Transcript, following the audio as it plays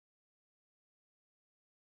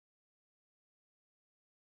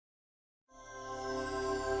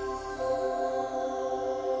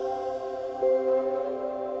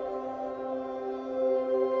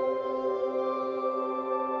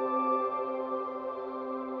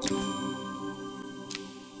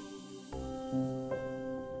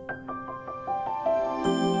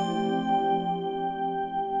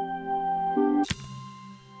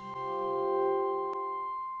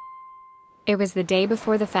It was the day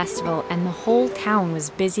before the festival, and the whole town was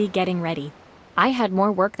busy getting ready. I had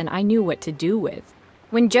more work than I knew what to do with.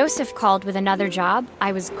 When Joseph called with another job,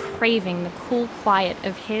 I was craving the cool quiet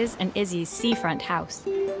of his and Izzy's seafront house.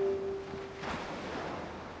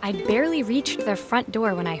 I'd barely reached their front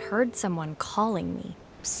door when I heard someone calling me.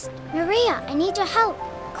 Psst, Maria, I need your help.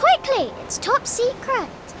 Quickly, it's top secret.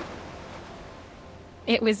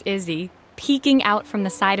 It was Izzy, peeking out from the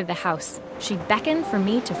side of the house. She beckoned for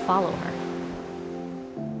me to follow her.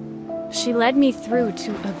 She led me through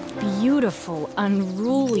to a beautiful,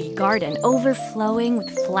 unruly garden overflowing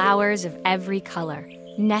with flowers of every color.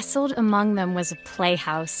 Nestled among them was a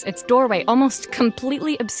playhouse, its doorway almost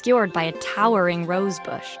completely obscured by a towering rose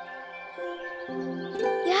bush.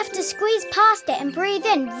 You have to squeeze past it and breathe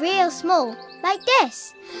in real small, like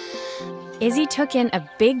this. Izzy took in a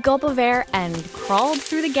big gulp of air and crawled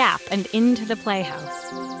through the gap and into the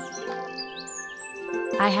playhouse.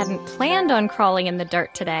 I hadn't planned on crawling in the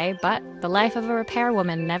dirt today, but the life of a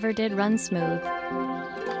repairwoman never did run smooth.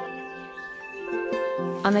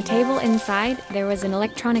 On the table inside, there was an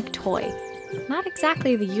electronic toy. Not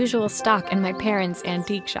exactly the usual stock in my parents'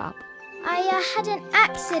 antique shop. I had an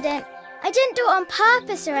accident. I didn't do it on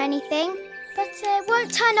purpose or anything, but it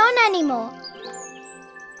won't turn on anymore.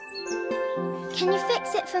 Can you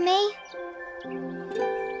fix it for me?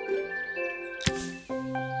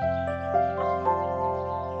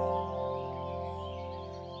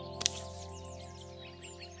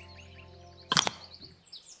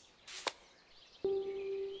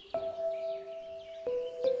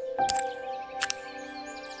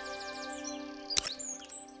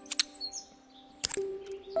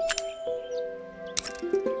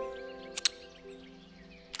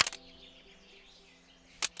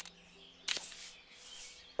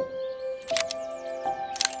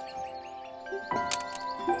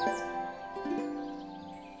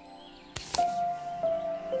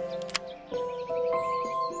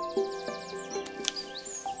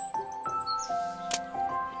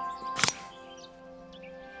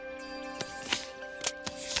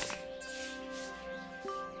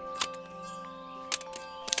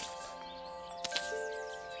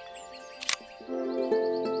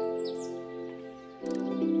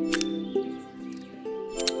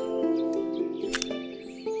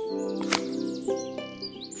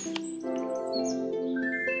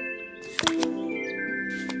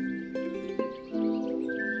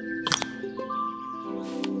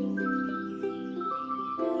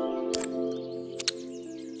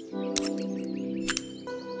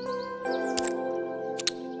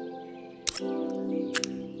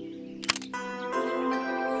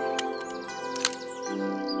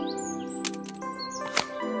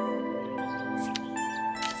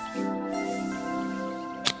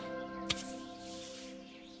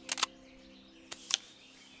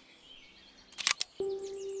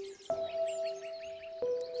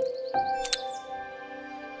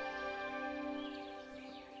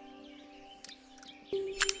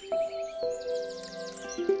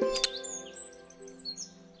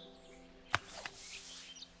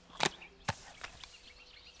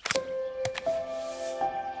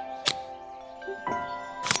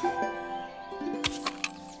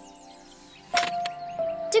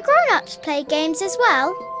 Do grown-ups play games as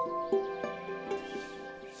well?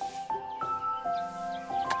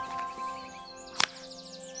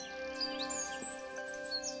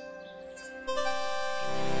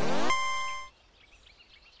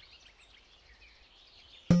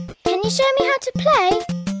 Can you show me how to play?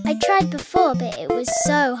 I tried before, but it was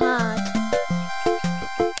so hard.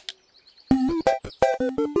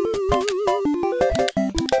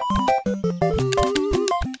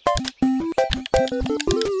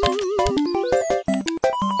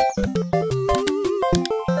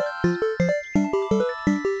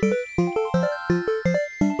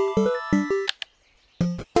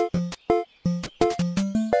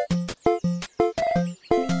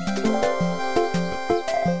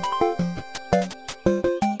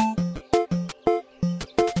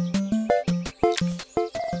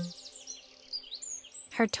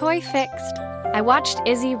 Her toy fixed, I watched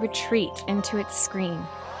Izzy retreat into its screen,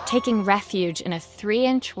 taking refuge in a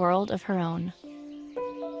 3-inch world of her own.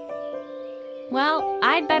 Well,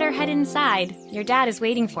 I'd better head inside. Your dad is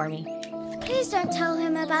waiting for me. Please don't tell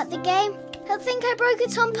him about the game. He'll think I broke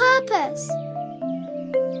it on purpose.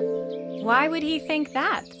 Why would he think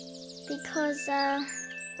that? Because,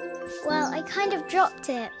 well, I kind of dropped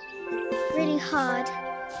it really hard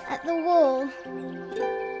at the wall.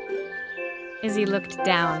 Izzy looked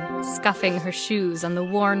down, scuffing her shoes on the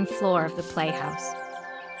worn floor of the playhouse.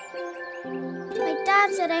 My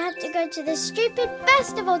dad's said I have to go to this stupid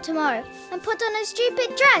festival tomorrow and put on a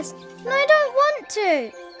stupid dress, and I don't want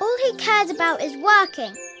to. All he cares about is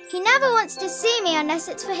working. He never wants to see me unless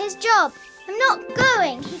it's for his job. I'm not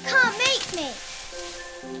going. He can't make me.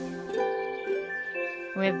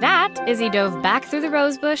 With that, Izzy dove back through the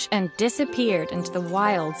rosebush and disappeared into the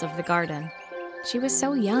wilds of the garden. She was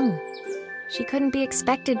so young. She couldn't be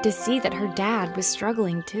expected to see that her dad was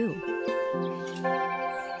struggling too.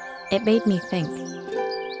 It made me think,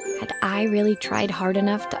 had I really tried hard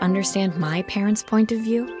enough to understand my parents' point of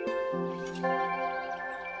view?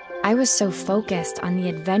 I was so focused on the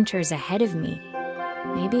adventures ahead of me,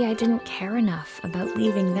 maybe I didn't care enough about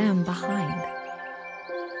leaving them behind.